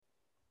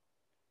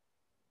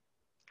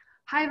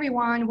Hi,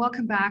 everyone.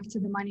 Welcome back to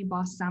the Money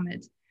Boss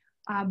Summit.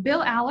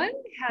 Bill Allen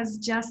has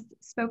just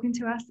spoken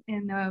to us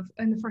in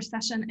the first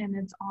session, and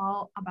it's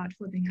all about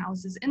flipping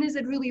houses. And is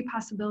it really a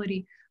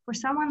possibility for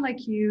someone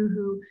like you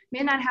who may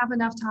not have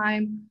enough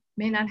time,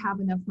 may not have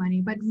enough money,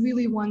 but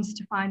really wants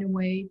to find a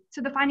way to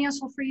the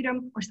financial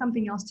freedom or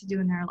something else to do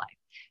in their life?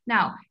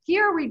 Now,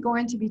 here we're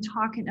going to be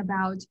talking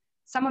about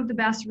some of the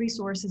best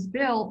resources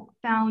Bill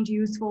found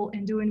useful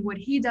in doing what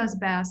he does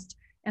best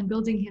and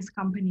building his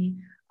company,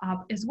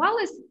 as well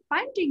as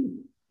finding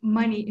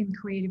money in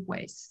creative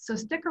ways. So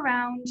stick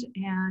around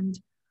and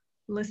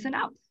listen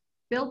up.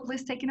 Bill,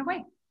 please take it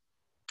away.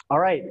 All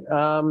right,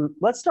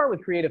 let's start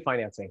with creative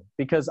financing,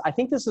 because I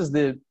think this is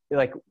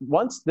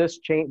once this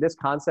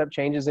concept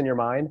changes in your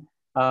mind,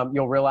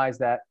 you'll realize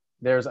that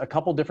there's a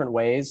couple different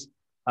ways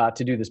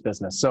to do this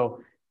business. So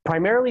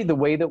primarily the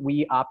way that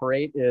we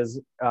operate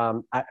is,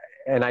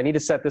 and I need to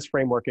set this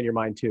framework in your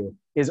mind too,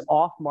 is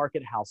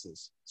off-market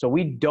houses. So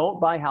we don't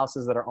buy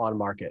houses that are on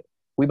market.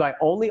 We buy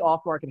only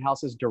off-market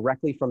houses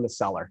directly from the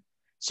seller.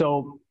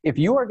 So if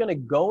you are going to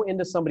go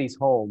into somebody's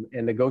home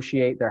and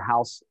negotiate their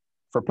house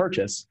for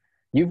purchase,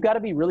 you've got to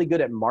be really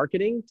good at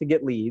marketing to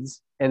get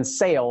leads and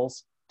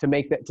sales to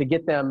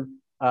get them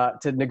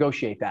to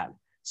negotiate that.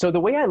 So the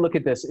way I look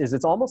at this is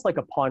it's almost like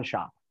a pawn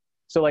shop.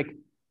 So like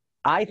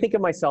I think of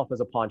myself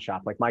as a pawn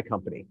shop, like my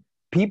company.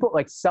 People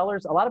like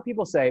sellers, a lot of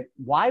people say,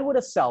 why would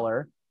a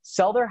seller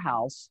sell their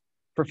house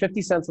for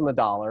 50 cents on the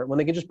dollar when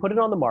they can just put it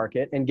on the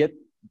market and get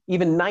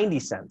even 90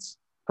 cents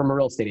from a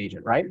real estate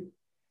agent, right?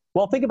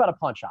 Well, think about a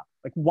pawn shop.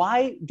 Like,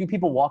 why do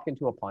people walk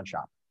into a pawn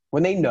shop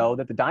when they know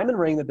that the diamond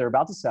ring that they're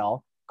about to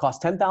sell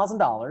costs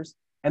 $10,000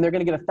 and they're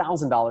going to get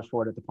 $1,000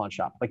 for it at the pawn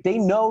shop? Like, they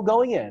know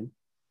going in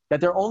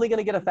that they're only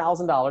going to get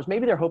 $1,000.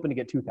 Maybe they're hoping to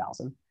get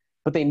 2,000,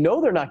 but they know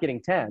they're not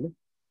getting 10,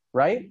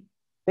 right?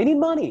 They need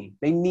money.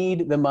 They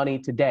need the money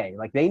today.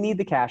 Like, they need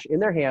the cash in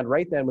their hand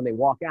right then when they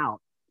walk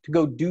out to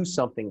go do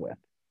something with.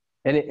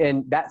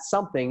 And that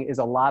something is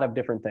a lot of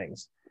different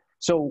things.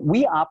 So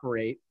we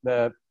operate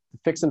the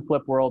fix and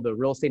flip world, the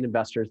real estate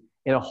investors,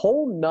 in a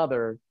whole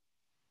nother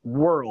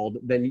world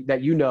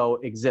that you know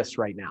exists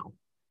right now.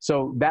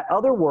 So that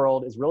other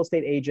world is real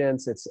estate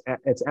agents, it's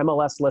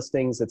MLS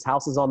listings, it's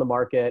houses on the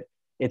market,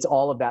 it's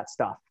all of that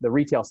stuff, the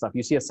retail stuff.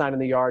 You see a sign in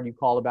the yard, you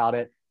call about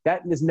it.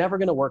 That is never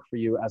going to work for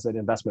you as an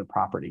investment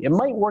property. It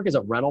might work as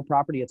a rental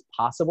property, it's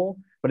possible,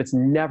 but it's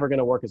never going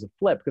to work as a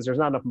flip because there's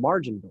not enough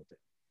margin built in.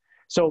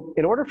 So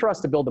in order for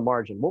us to build a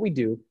margin, what we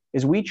do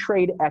is we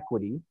trade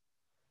equity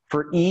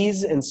for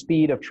ease and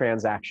speed of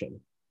transaction.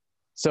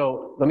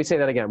 So let me say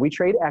that again. We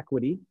trade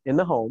equity in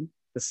the home.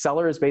 The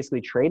seller is basically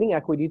trading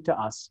equity to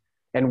us,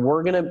 and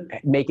we're going to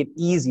make it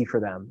easy for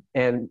them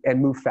and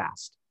move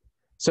fast.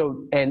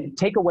 So, and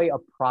take away a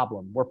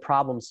problem. We're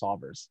problem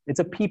solvers. It's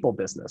a people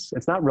business.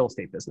 It's not real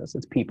estate business.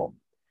 It's people.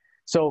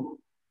 So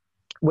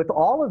with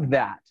all of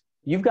that,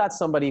 you've got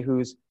somebody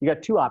you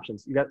got two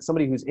options. You got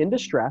somebody who's in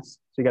distress.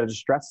 So you got a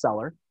distressed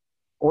seller,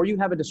 or you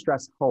have a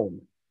distressed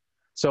home.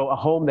 So a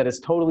home that is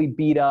totally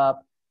beat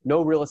up,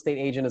 no real estate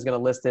agent is going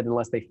to list it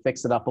unless they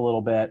fix it up a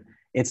little bit.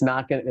 There's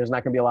not going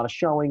to be a lot of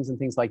showings and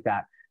things like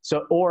that.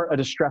 So, or a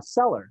distressed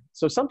seller.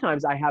 So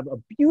sometimes I have a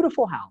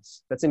beautiful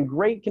house that's in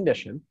great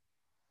condition,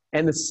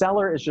 and the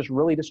seller is just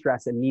really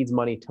distressed and needs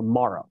money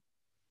tomorrow.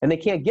 And they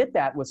can't get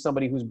that with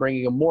somebody who's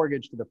bringing a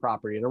mortgage to the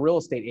property and a real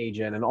estate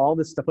agent and all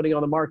this stuff, putting it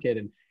on the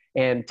market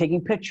and taking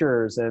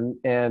pictures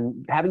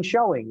and having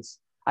showings.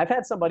 I've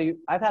had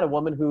a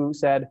woman who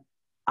said,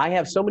 I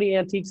have so many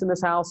antiques in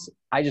this house,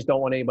 I just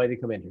don't want anybody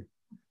to come in here.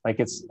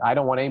 I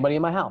don't want anybody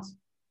in my house.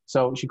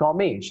 So she called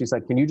me. She's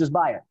like, can you just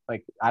buy it?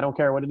 Like, I don't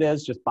care what it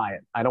is, just buy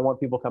it. I don't want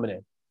people coming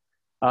in.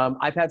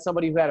 I've had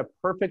somebody who had a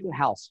perfect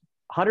house,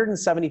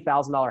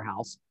 $170,000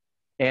 house.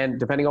 And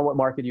depending on what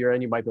market you're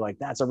in, you might be like,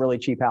 that's a really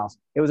cheap house.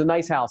 It was a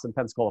nice house in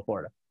Pensacola,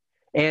 Florida.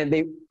 And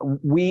they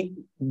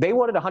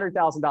wanted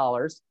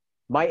 $100,000.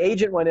 My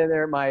agent went in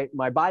there, my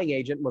buying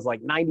agent was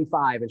like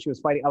 95 and she was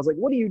fighting. I was like,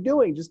 what are you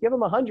doing? Just give them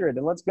 100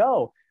 and let's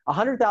go.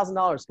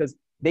 $100,000 because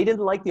they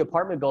didn't like the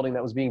apartment building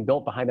that was being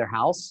built behind their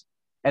house.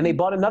 And they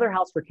bought another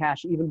house for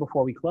cash even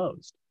before we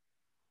closed.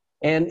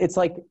 And it's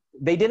like,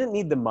 they didn't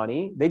need the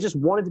money. They just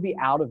wanted to be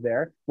out of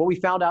there. What we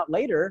found out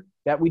later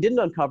that we didn't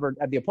uncover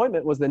at the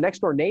appointment was the next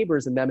door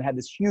neighbors and them had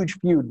this huge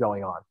feud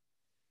going on.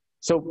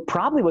 So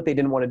probably what they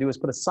didn't want to do is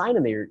put a sign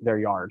in their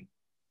yard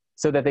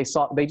so that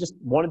they just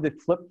wanted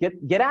to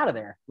get out of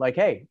there. Like,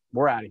 hey,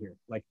 we're out of here.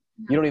 Like,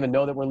 you don't even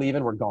know that we're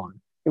leaving, we're gone.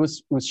 It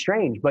was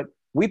strange, but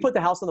we put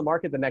the house on the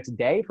market the next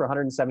day for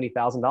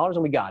 $170,000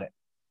 and we got it.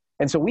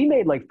 And so we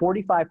made like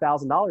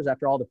 $45,000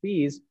 after all the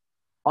fees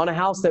on a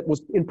house that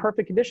was in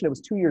perfect condition. It was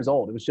 2 years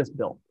old. It was just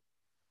built.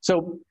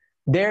 So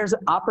there's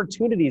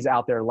opportunities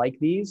out there like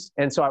these.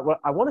 And so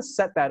I want to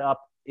set that up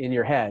in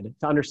your head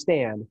to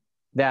understand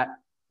that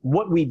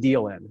what we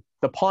deal in,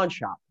 the pawn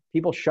shop,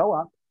 people show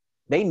up,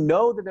 they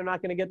know that they're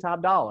not going to get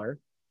top dollar.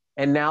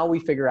 And now we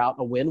figure out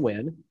a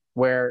win-win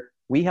where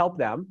we help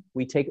them.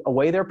 We take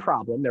away their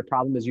problem. Their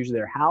problem is usually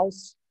their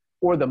house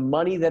or the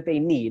money that they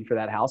need for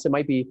that house. It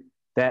might be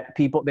that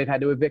they've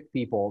had to evict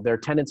people. Their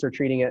tenants are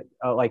treating it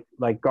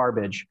like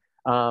garbage.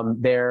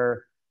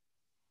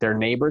 Their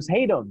neighbors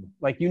hate them.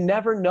 Like, you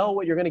never know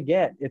what you're going to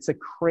get. It's a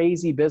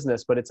crazy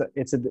business, but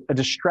it's a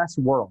distressed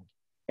world.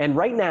 And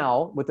right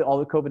now, with all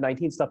the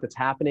COVID-19 stuff that's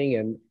happening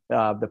and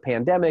the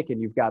pandemic,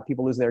 and you've got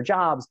people losing their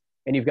jobs,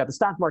 and you've got the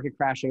stock market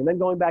crashing and then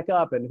going back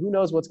up, and who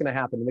knows what's going to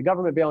happen, and the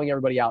government bailing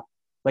everybody out,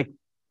 like,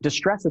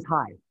 distress is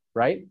high,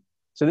 right?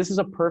 So this is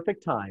a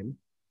perfect time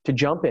to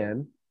jump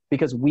in,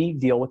 because we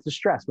deal with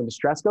distress. When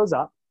distress goes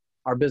up,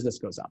 our business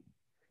goes up.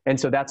 And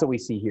so that's what we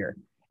see here.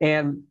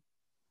 And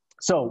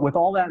so with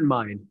all that in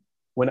mind,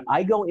 when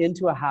I go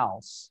into a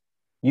house,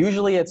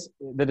 usually it's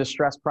the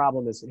distress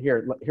problem is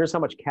here's how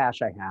much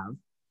cash I have.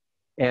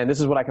 And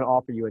this is what I can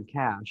offer you in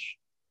cash.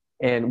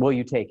 And will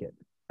you take it?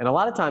 And a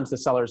lot of times the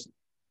sellers,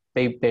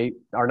 they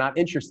are not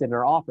interested in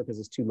our offer because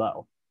it's too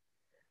low.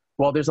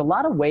 Well, there's a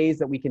lot of ways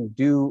that we can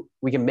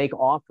make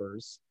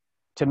offers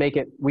to make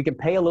it, we can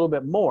pay a little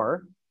bit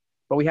more,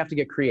 but we have to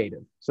get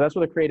creative. So that's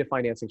where the creative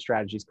financing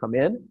strategies come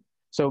in.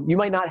 So you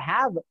might not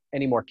have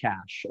any more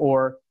cash,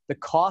 or the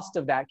cost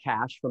of that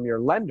cash from your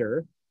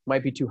lender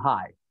might be too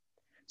high.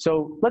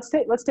 So let's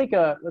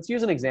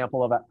use an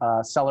example of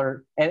a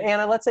seller. And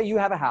Anna, let's say you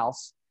have a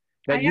house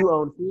that you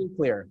own free and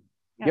clear.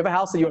 You have a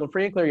house that you own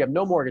free and clear. You have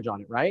no mortgage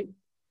on it, right?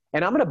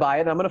 And I'm going to buy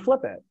it and I'm going to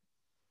flip it.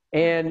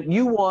 And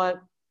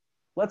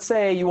let's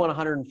say you want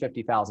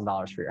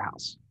 $150,000 for your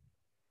house.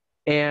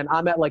 And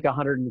I'm at like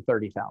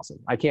 130,000.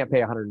 I can't pay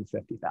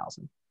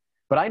 150,000.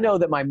 But I know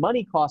that my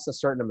money costs a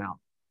certain amount.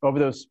 Over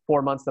those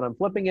 4 months that I'm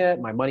flipping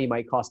it, my money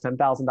might cost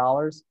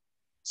 $10,000.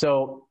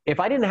 So if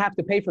I didn't have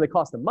to pay for the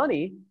cost of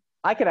money,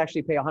 I could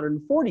actually pay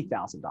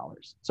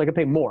 $140,000. So I could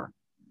pay more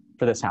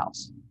for this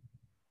house.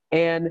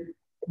 And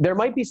there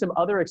might be some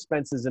other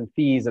expenses and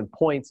fees and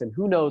points and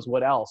who knows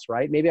what else,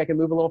 right? Maybe I can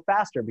move a little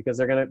faster because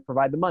they're going to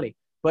provide the money.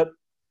 But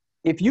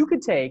if you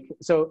could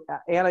so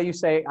Anna, you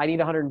say, I need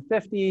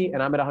 150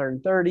 and I'm at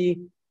 130.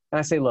 And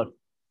I say, look,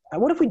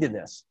 what if we did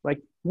this?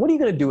 Like, what are you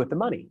going to do with the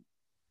money?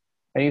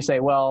 And you say,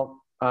 well,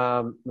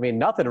 I mean,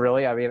 nothing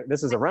really. I mean,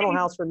 this is a rental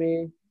house for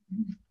me.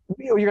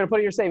 You're going to put it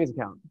in your savings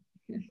account.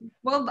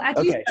 Well, at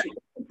least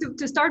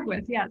to start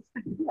with, yes.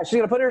 Yeah, she's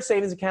going to put it in her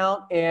savings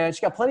account, and she's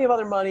got plenty of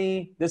other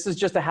money. This is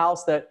just a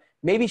house that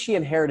maybe she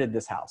inherited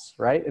this house,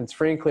 right? And it's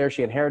free and clear.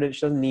 She inherited it.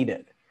 She doesn't need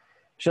it.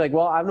 She's like,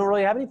 well, I don't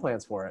really have any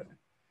plans for it,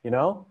 you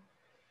know?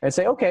 And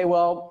say, okay,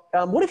 well,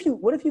 what if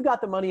you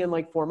got the money in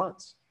like 4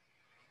 months?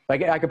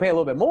 Like, I could pay a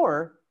little bit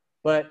more,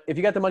 but if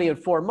you got the money in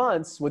 4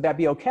 months, would that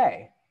be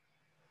okay?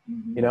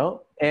 Mm-hmm. You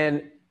know?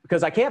 And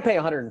because I can't pay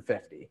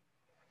 150,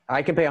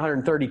 I can pay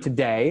 130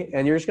 today,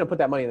 and you're just going to put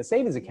that money in the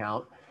savings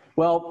account.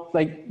 Well,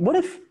 like, what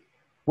if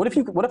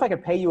I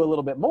could pay you a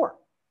little bit more,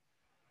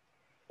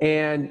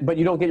 but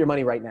you don't get your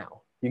money right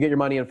now? You get your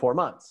money in 4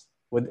 months.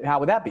 How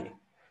would that be?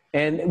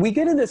 And we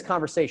get in this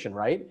conversation,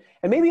 right?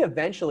 And maybe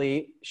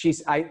eventually she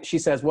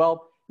says,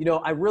 well, you know,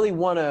 I really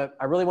want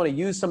to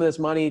use some of this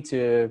money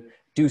to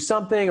do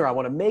something, or I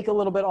want to make a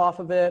little bit off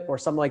of it, or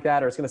something like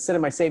that, or it's going to sit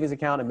in my savings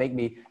account and make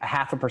me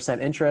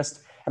 0.5%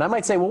 interest. And I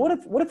might say, well, what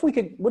if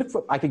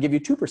I could give you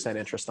 2%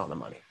 interest on the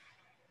money,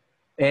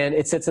 and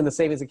it sits in the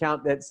savings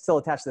account that's still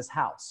attached to this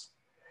house?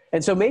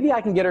 And so maybe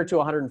I can get her to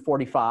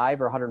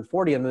 145 or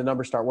 140, and the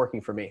numbers start working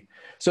for me.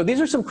 So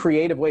these are some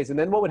creative ways. And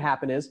then what would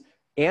happen is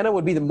Anna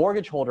would be the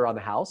mortgage holder on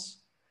the house.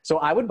 So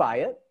I would buy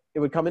it. It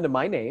would come into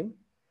my name.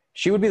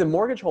 She would be the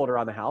mortgage holder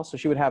on the house. So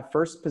she would have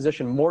first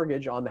position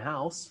mortgage on the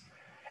house.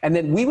 And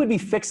then we would be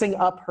fixing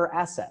up her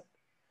asset.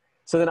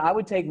 So then I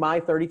would take my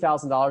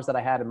 $30,000 that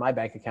I had in my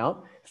bank account,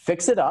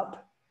 fix it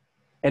up,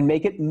 and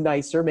make it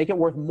nicer, make it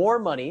worth more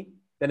money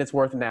than it's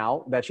worth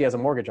now that she has a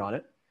mortgage on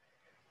it.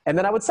 And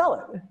then I would sell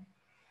it.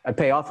 I'd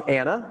pay off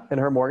Anna and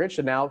her mortgage.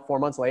 So now 4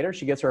 months later,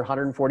 she gets her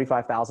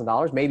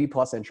 $145,000, maybe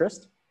plus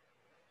interest.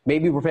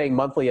 Maybe we're paying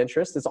monthly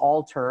interest. It's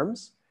all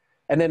terms.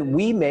 And then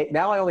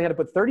now I only had to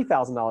put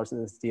 $30,000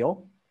 in this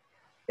deal,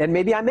 and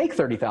maybe I make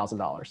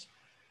 $30,000.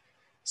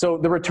 So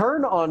the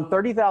return on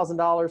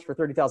 $30,000 for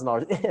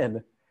 $30,000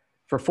 in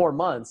for 4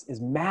 months is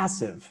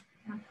massive.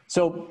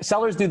 So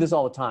sellers do this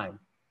all the time.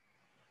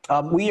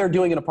 We are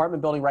doing an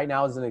apartment building right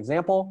now as an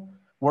example.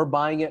 We're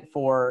buying it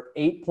for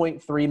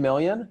 $8.3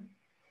 million,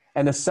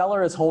 and the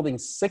seller is holding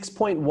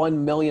 $6.1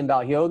 million.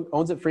 He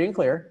owns it free and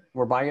clear.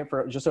 We're buying it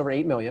for just over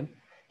 $8 million.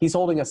 He's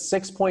holding a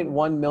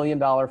 $6.1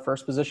 million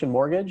first position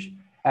mortgage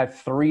at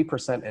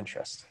 3%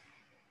 interest.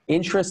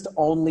 Interest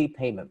only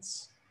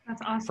payments.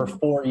 That's awesome. For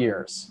 4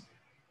 years.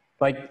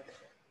 Like,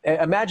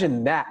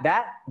 imagine that.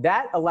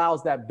 That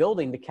allows that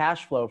building to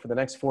cash flow for the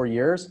next 4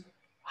 years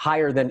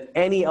higher than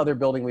any other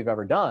building we've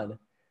ever done.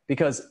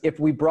 Because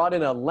if we brought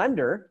in a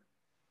lender,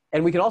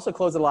 and we can also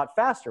close it a lot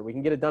faster. We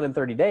can get it done in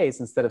 30 days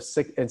instead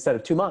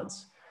of 2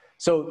 months.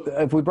 So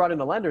if we brought in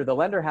a lender, the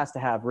lender has to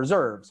have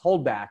reserves,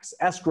 holdbacks,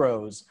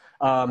 escrows.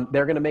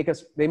 They're going to make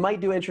us, they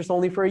might do interest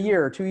only for a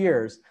year or 2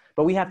 years,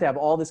 but we have to have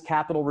all this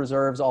capital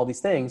reserves, all these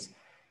things.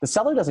 The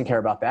seller doesn't care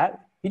about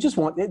that. He just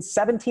wants, it's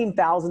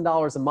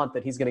 $17,000 a month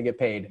that he's going to get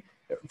paid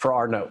for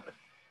our note.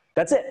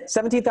 That's it.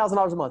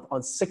 $17,000 a month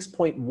on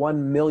 $6.1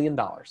 million.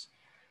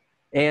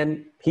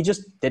 And he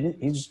just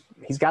didn't,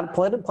 he's got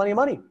plenty of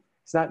money.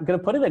 He's not going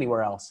to put it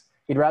anywhere else.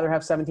 He'd rather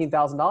have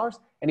 $17,000,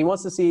 and he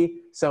wants to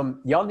see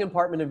some young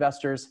apartment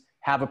investors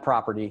have a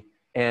property,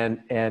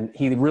 and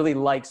he really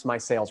likes my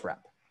sales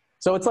rep.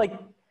 So it's like,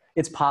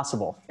 it's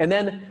possible. And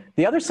then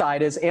the other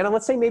side is, Anna,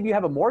 let's say maybe you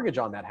have a mortgage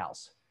on that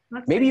house.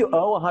 Maybe you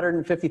owe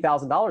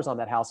 $150,000 on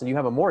that house and you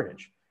have a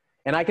mortgage,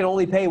 and I can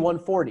only pay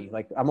 $140.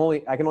 Like I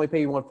can only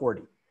pay you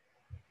 $140.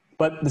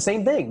 But the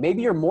same thing,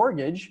 maybe your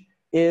mortgage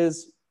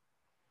is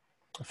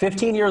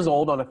 15 years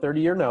old on a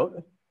 30-year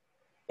note,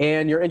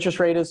 and your interest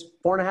rate is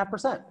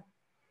 4.5%.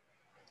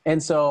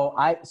 And so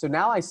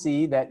now I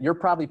see that you're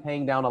probably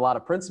paying down a lot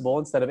of principal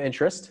instead of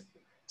interest.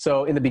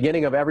 So in the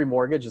beginning of every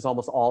mortgage, it's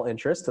almost all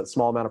interest, a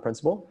small amount of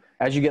principal.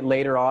 As you get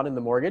later on in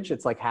the mortgage,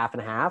 it's like half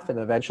and half, and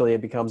eventually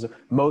it becomes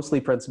mostly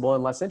principal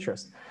and less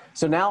interest.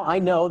 So now I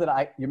know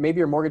that maybe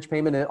your mortgage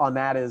payment on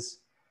that is,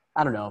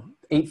 I don't know,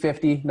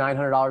 $850,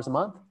 $900 a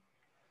month.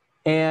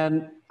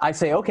 And I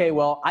say, okay,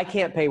 well, I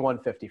can't pay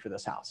 $150 for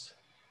this house.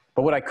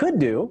 But what I could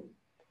do,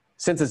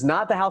 since it's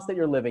not the house that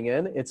you're living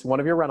in, it's one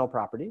of your rental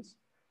properties,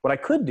 what I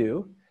could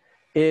do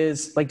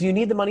is, like, do you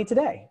need the money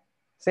today?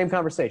 Same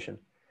conversation.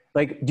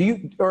 Like,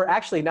 or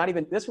actually not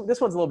even, this one's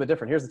a little bit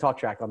different. Here's the talk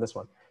track on this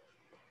one.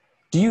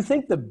 Do you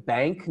think the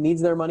bank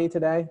needs their money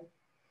today?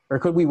 Or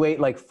could we wait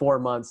like 4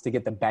 months to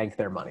get the bank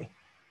their money?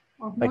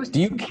 Well, like, do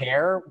you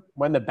care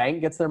when the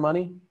bank gets their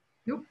money?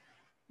 Nope.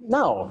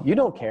 No, you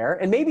don't care.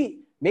 And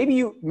maybe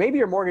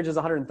your mortgage is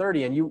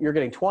 130 and you're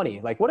getting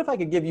 20. Like, what if I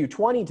could give you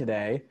 20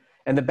 today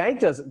and the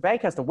bank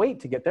has to wait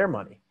to get their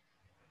money?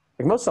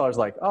 Like, most sellers are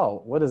like,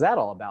 oh, what is that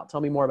all about? Tell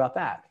me more about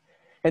that.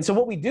 And so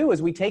what we do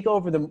is we take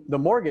over the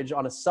mortgage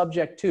on a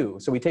subject to.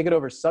 So we take it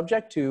over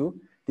subject to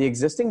the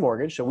existing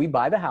mortgage. So we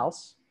buy the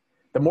house.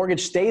 The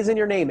mortgage stays in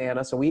your name,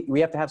 Anna. So we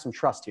have to have some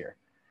trust here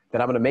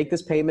that I'm going to make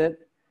this payment,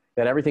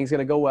 that everything's going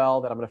to go well,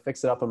 that I'm going to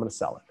fix it up, I'm going to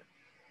sell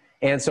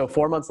it. And so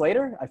 4 months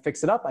later, I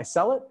fix it up, I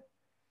sell it.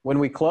 When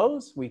we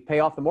close, we pay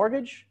off the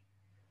mortgage,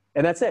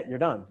 and that's it. You're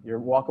done. You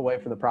walk away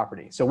from the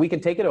property. So we can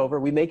take it over.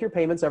 We make your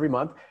payments every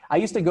month. I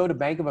used to go to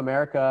Bank of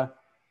America,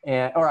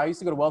 or I used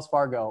to go to Wells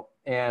Fargo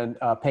and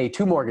pay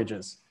 2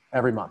 mortgages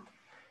every month.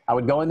 I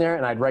would go in there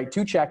and I'd write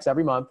 2 checks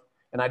every month,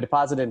 and I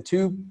deposit in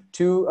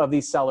two of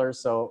these sellers.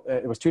 So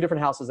it was 2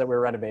 different houses that we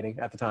were renovating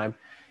at the time,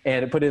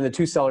 and it put in the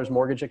 2 sellers'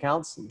 mortgage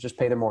accounts, just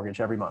pay their mortgage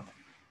every month.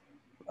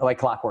 Like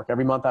clockwork.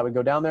 Every month I would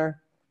go down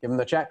there, give them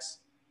the checks,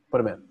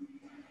 put them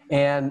in.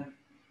 And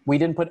we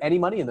didn't put any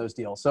money in those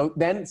deals. So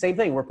then same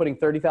thing, we're putting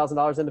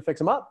 $30,000 in to fix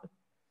them up.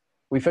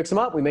 We fix them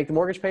up, we make the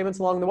mortgage payments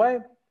along the way.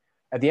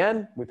 At the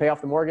end, we pay off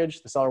the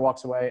mortgage, the seller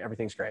walks away,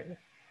 everything's great.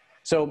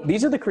 So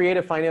these are the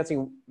creative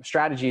financing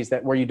strategies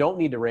where you don't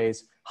need to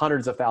raise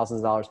hundreds of thousands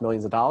of dollars,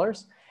 millions of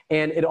dollars.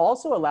 And it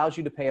also allows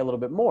you to pay a little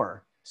bit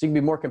more, so you can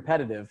be more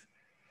competitive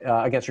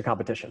against your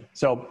competition.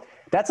 So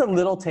that's a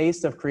little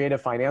taste of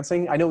creative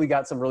financing. I know we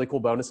got some really cool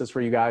bonuses for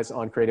you guys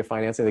on creative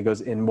financing that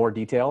goes in more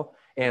detail,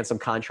 and some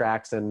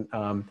contracts and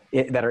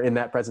that are in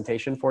that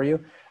presentation for you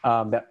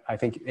that I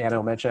think Anna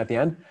will mention at the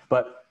end.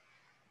 But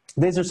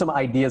these are some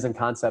ideas and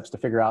concepts to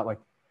figure out, like,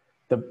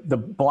 the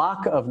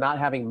block of not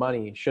having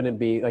money shouldn't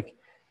be like,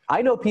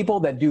 I know people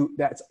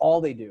that's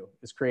all they do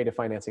is creative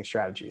financing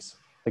strategies.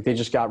 Like, they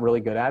just got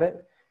really good at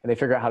it and they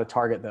figure out how to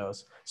target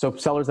those. So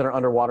sellers that are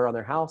underwater on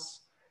their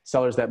house,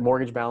 sellers that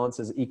mortgage balance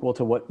is equal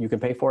to what you can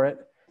pay for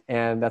it.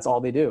 And that's all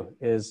they do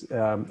is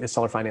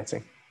seller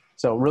financing.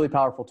 So really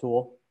powerful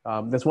tool.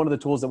 That's one of the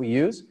tools that we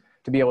use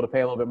to be able to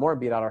pay a little bit more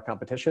and beat out our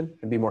competition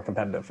and be more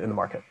competitive in the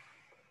market.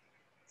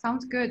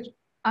 Sounds good.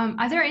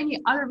 Are there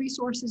any other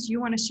resources you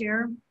want to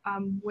share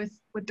with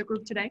the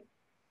group today?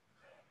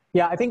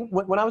 Yeah, I think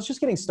when I was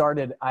just getting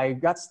started, I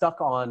got stuck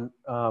on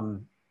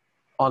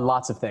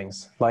lots of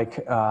things.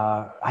 Like,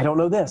 I don't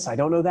know this, I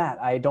don't know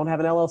that, I don't have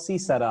an LLC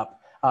set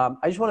up.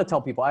 I just want to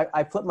tell people,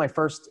 I flipped my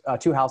first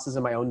 2 houses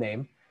in my own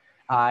name.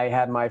 I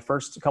had my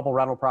first couple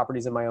rental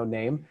properties in my own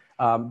name.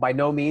 By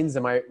no means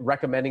am I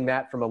recommending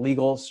that from a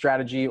legal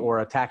strategy or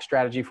a tax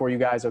strategy for you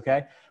guys,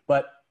 okay?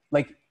 But,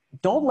 like,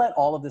 don't let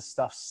all of this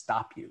stuff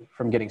stop you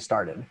from getting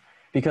started,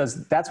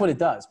 because that's what it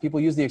does. People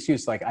use the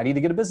excuse like, I need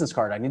to get a business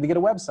card, I need to get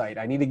a website,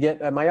 I need to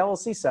get my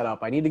LLC set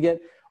up, I need to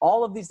get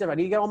all of these different,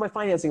 I need to get all my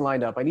financing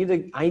lined up, I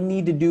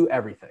need to do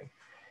everything.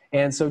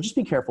 And so just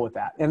be careful with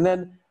that. And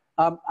then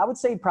I would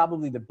say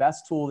probably the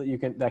best tool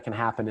that can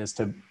happen is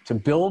to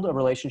build a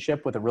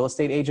relationship with a real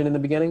estate agent in the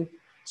beginning.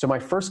 So my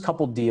first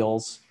couple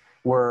deals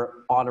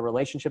were on a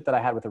relationship that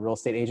I had with a real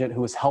estate agent who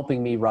was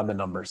helping me run the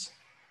numbers.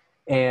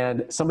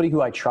 And somebody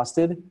who I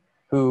trusted,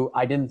 who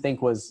I didn't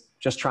think was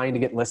just trying to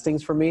get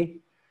listings from me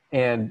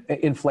and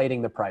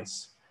inflating the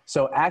price.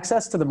 So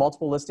access to the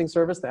multiple listing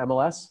service, the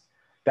MLS,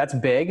 that's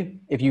big.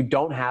 If you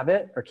don't have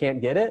it or can't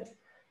get it,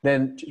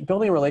 then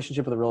building a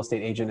relationship with a real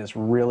estate agent is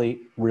really,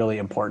 really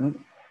important.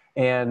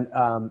 And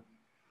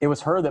it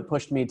was her that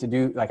pushed me to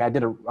do, like, I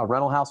did a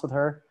rental house with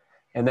her.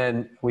 And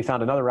then we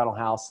found another rental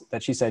house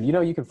that she said, you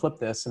know, you can flip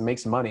this and make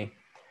some money.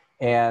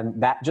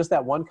 And just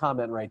that one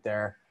comment right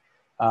there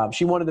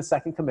She wanted the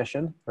second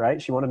commission,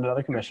 right? She wanted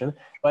another commission,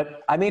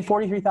 but I made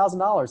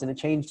 $43,000 and it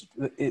changed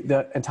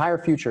the entire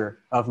future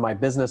of my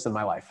business and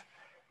my life,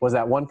 was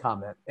that one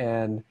comment.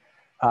 And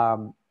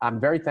I'm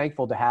very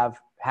thankful to have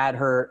had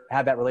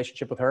that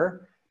relationship with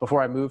her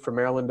before I moved from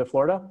Maryland to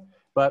Florida.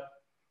 But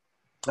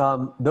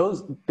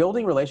those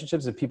building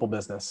relationships is people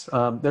business.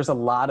 There's a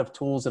lot of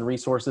tools and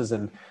resources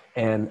and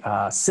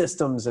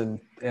systems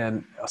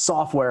and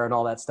software and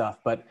all that stuff,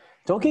 but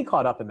don't get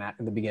caught up in that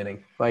in the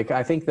beginning. Like,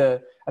 I think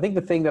the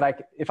thing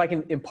that if I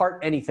can impart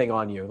anything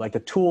on you, like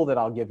the tool that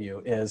I'll give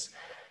you is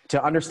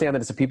to understand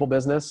that it's a people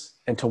business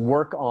and to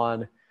work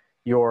on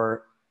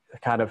your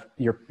kind of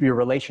your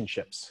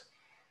relationships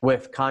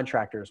with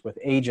contractors, with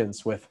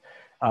agents, with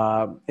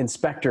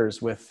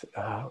inspectors, with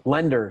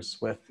lenders,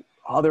 with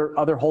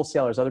other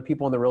wholesalers, other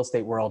people in the real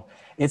estate world.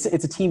 It's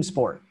a team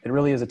sport. It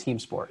really is a team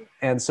sport.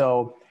 And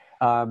so,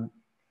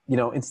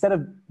 instead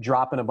of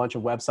dropping a bunch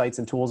of websites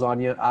and tools on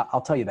you,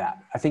 I'll tell you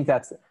that. I think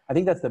that's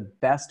the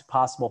best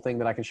possible thing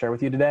that I can share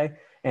with you today.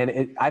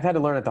 And I've had to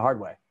learn it the hard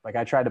way. Like,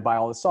 I tried to buy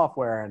all this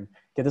software and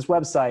get this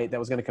website that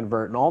was going to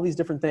convert and all these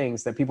different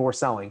things that people were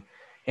selling.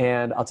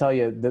 And I'll tell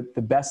you,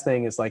 the best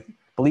thing is, like,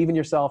 believe in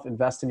yourself,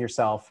 invest in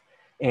yourself,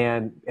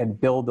 and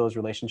build those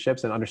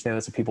relationships and understand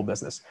it's a people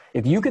business.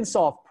 If you can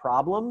solve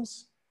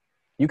problems,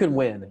 you can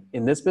win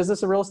in this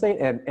business of real estate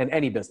and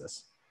any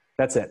business.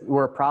 That's it.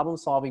 We're a problem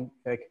solving,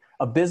 like,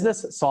 a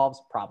business solves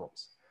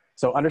problems.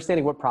 So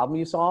understanding what problem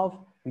you solve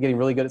and getting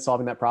really good at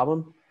solving that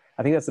problem,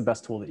 I think that's the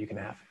best tool that you can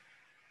have.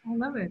 I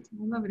love it.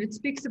 I love it. It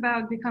speaks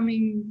about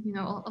becoming,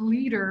 a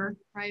leader,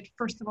 right?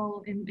 First of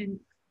all, in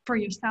for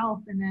yourself,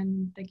 and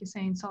then, like you're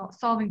saying,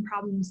 solving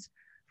problems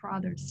for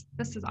others.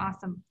 This is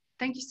awesome.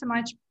 Thank you so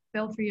much,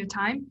 Bill, for your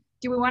time.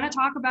 Do we want to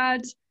talk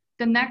about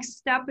the next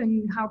step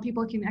and how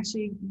people can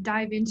actually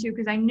dive into?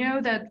 Because I know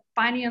that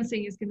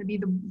financing is going to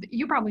be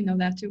you probably know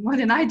that too more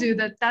than I do,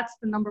 that's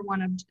the number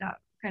one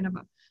kind of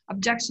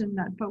objection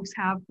that folks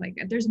have. Like,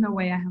 there's no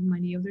way I have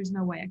money, or there's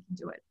no way I can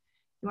do it.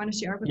 You want to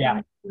share with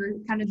them? We're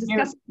kind of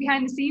discussing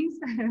behind the scenes.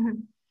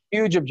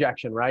 Huge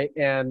objection, right?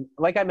 And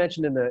like I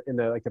mentioned in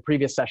the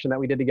previous session that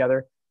we did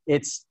together,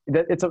 it's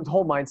a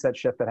whole mindset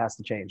shift that has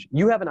to change.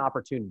 You have an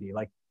opportunity.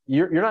 Like,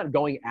 you're not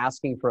going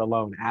asking for a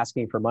loan,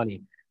 asking for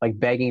money, like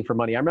begging for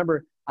money. I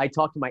remember I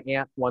talked to my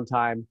aunt one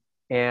time,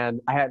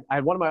 and I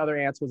had one of my other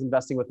aunts was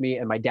investing with me,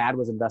 and my dad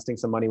was investing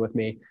some money with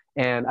me.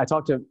 And I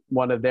talked to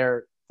one of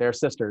their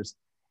sisters,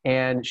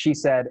 and she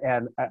said,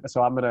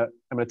 so I'm gonna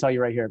tell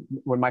you right here,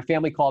 when my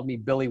family called me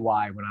Billy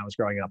Y when I was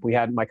growing up,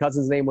 my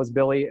cousin's name was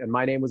Billy and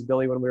my name was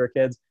Billy when we were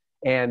kids,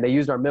 and they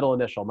used our middle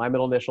initial. My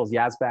middle initial is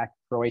Yazbek,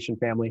 Croatian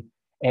family.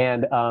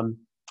 And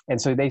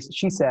so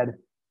she said,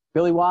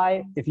 Billy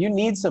Y, if you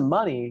need some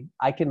money,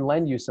 I can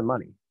lend you some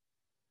money.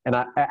 And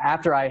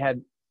after I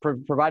had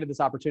provided this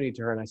opportunity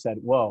to her, and I said,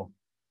 whoa,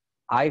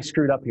 I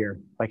screwed up here.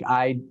 Like,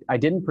 I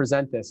didn't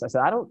present this. I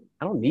said, I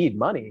don't need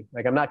money.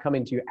 Like, I'm not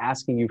coming to you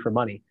asking you for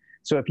money.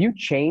 So if you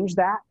change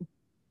that,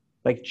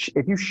 like,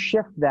 if you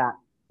shift that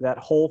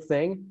whole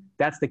thing,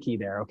 that's the key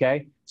there.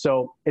 Okay.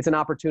 So it's an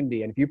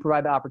opportunity. And if you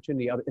provide the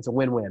opportunity, it's a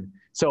win-win.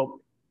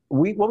 So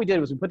what we did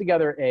was we put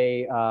together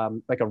a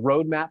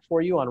roadmap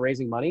for you on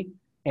raising money.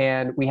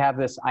 And I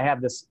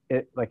have this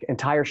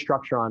entire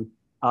structure on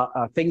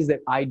things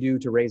that I do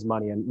to raise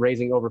money, and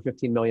raising over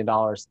 $15 million.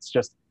 It's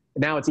just,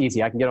 now it's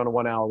easy. I can get on a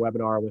 1-hour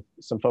webinar with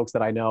some folks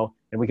that I know,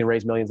 and we can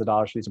raise millions of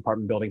dollars for these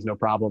apartment buildings, no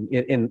problem,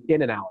 in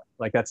an hour.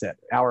 Like, that's it,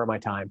 hour of my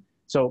time.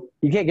 So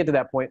you can't get to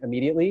that point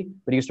immediately,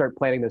 but you can start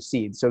planting those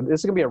seeds. So this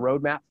is gonna be a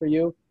roadmap for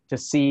you to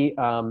see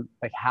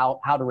how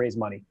to raise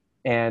money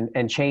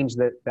and change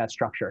that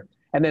structure.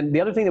 And then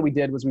the other thing that we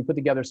did was we put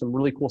together some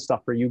really cool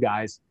stuff for you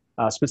guys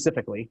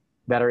specifically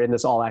that are in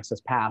this all access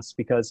pass,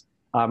 because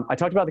I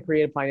talked about the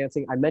creative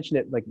financing. I mentioned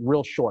it like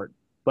real short,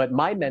 but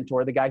my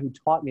mentor, the guy who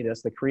taught me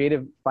this, the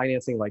creative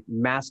financing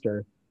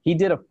master, he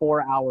did a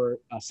 4-hour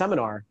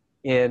seminar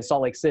in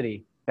Salt Lake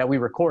City that we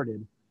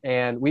recorded.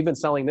 And we've been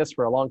selling this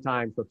for a long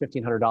time for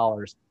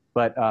 $1,500.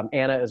 But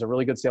Anna is a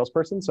really good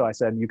salesperson. So I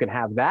said, you can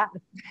have that.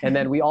 And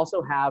then we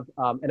also have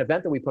an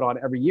event that we put on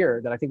every year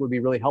that I think would be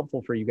really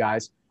helpful for you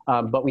guys.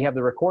 But we have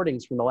the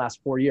recordings from the last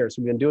 4 years.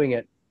 So we've been doing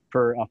it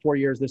for 4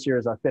 years. This year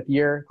is our 5th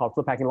year, called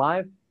Flip Hacking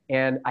Live.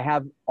 And I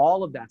have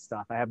all of that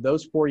stuff. I have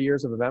those 4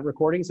 years of event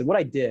recordings. And what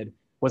I did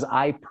was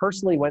I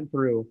personally went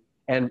through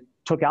and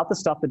took out the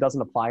stuff that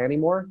doesn't apply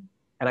anymore.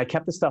 And I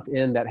kept the stuff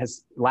in that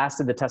has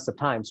lasted the test of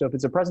time. So if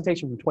it's a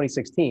presentation from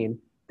 2016,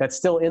 that's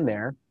still in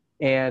there.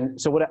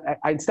 And so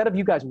instead of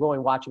you guys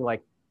watching,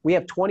 like, we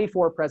have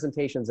 24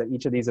 presentations at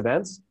each of these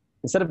events,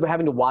 instead of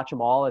having to watch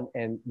them all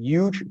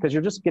because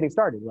you're just getting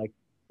started, like,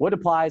 what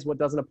applies, what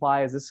doesn't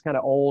apply, is this kind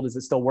of old, is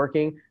it still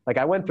working? Like,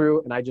 I went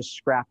through and I just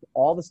scrapped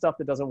all the stuff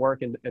that doesn't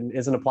work and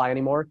isn't apply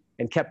anymore,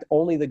 and kept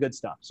only the good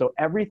stuff. So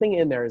everything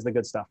in there is the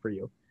good stuff for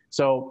you.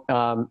 So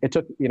it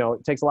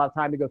takes a lot of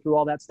time to go through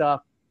all that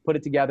stuff, put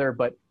it together,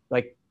 but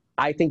like,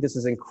 I think this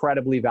is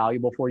incredibly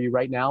valuable for you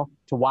right now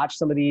to watch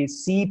some of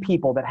these, see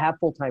people that have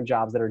full-time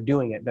jobs that are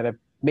doing it, that have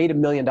made $1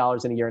 million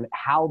in a year, and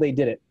how they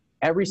did it.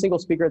 Every single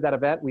speaker at that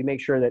event, we make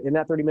sure that in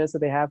that 30 minutes that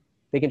they have,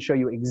 they can show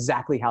you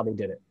exactly how they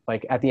did it.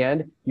 Like at the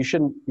end,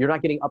 you're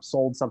not getting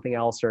upsold something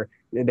else, or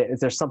if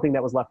there's something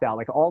that was left out.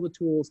 Like all the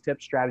tools,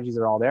 tips, strategies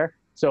are all there.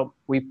 So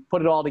we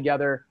put it all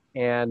together,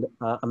 and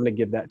I'm going to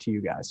give that to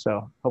you guys.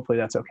 So hopefully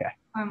that's okay.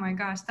 Oh my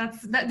gosh,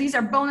 these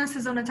are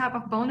bonuses on the top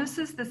of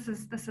bonuses. This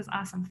is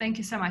awesome. Thank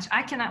you so much.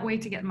 I cannot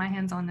wait to get my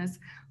hands on this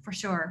for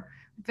sure.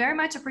 Very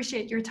much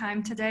appreciate your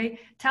time today.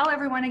 Tell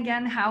everyone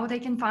again how they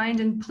can find,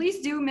 and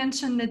please do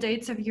mention the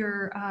dates of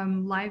your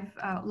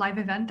live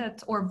event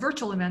or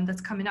virtual event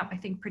that's coming up, I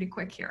think pretty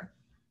quick here.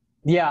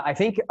 Yeah, I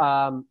think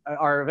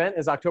our event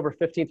is October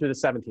 15th through the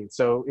 17th.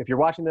 So if you're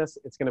watching this,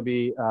 it's going to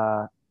be,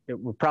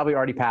 it will probably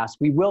already passed.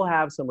 We will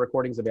have some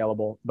recordings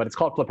available, but it's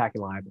called Flip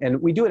Hacking Live.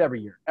 And we do it every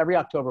year. Every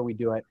October we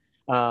do it.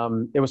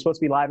 It was supposed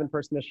to be live in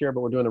person this year,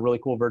 but we're doing a really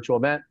cool virtual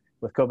event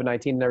with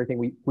COVID-19 and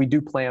everything. We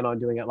do plan on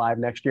doing it live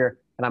next year.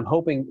 And I'm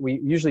hoping, we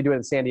usually do it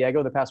in San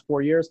Diego the past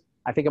 4 years.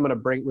 I think we're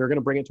going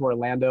to bring it to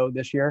Orlando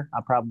this year.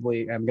 I'm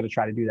going to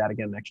try to do that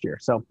again next year.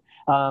 So,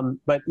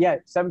 but yeah,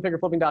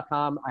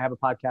 sevenfigureflipping.com. I have a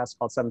podcast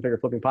called Seven Figure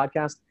Flipping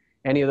Podcast.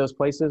 Any of those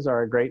places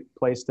are a great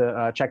place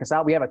to check us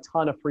out. We have a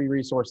ton of free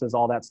resources,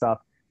 all that stuff,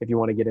 if you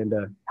want to get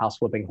into house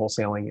flipping,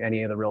 wholesaling,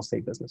 any of the real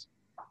estate business.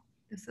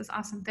 This is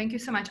awesome. Thank you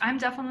so much. I'm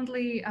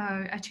definitely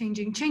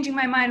changing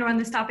my mind around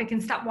this topic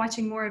and stop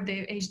watching more of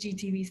the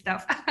HGTV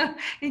stuff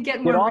and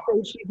get more. Get off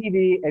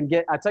HGTV and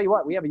I tell you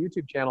what, we have a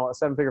YouTube channel, a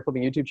Seven Figure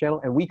Flipping YouTube channel,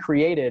 and we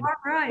created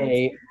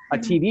a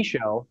TV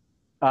show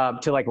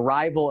to like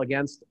rival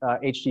against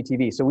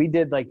HGTV. So we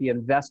did like the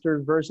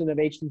investors version of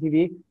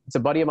HGTV. It's a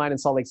buddy of mine in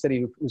Salt Lake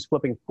City who's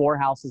flipping 4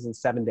 houses in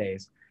 7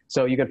 days.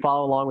 So you can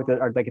follow along with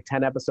like a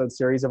 10 episode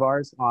series of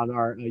ours on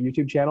our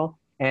YouTube channel.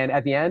 And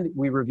at the end,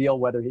 we reveal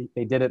whether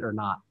they did it or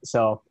not.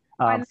 So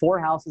 4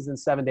 houses in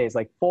 7 days,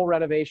 like full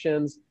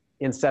renovations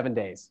in 7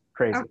 days.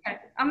 Crazy. Okay,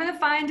 I'm going to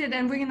find it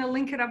and we're going to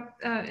link it up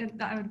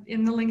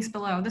in the links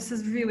below. This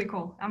is really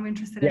cool. I'm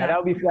interested in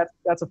that.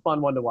 That's a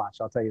fun one to watch.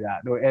 I'll tell you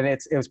that. And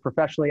it was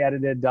professionally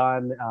edited,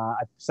 done.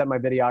 I sent my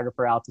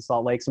videographer out to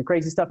Salt Lake. Some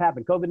crazy stuff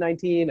happened.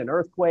 COVID-19, an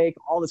earthquake,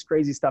 all this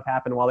crazy stuff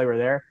happened while they were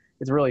there.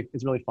 It's really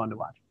fun to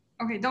watch.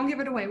 Okay, don't give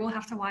it away. We'll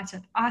have to watch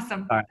it.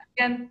 Awesome. All right.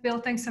 Again, Bill,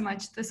 thanks so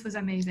much. This was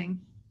amazing.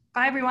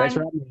 Bye, everyone. Thanks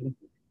for having me.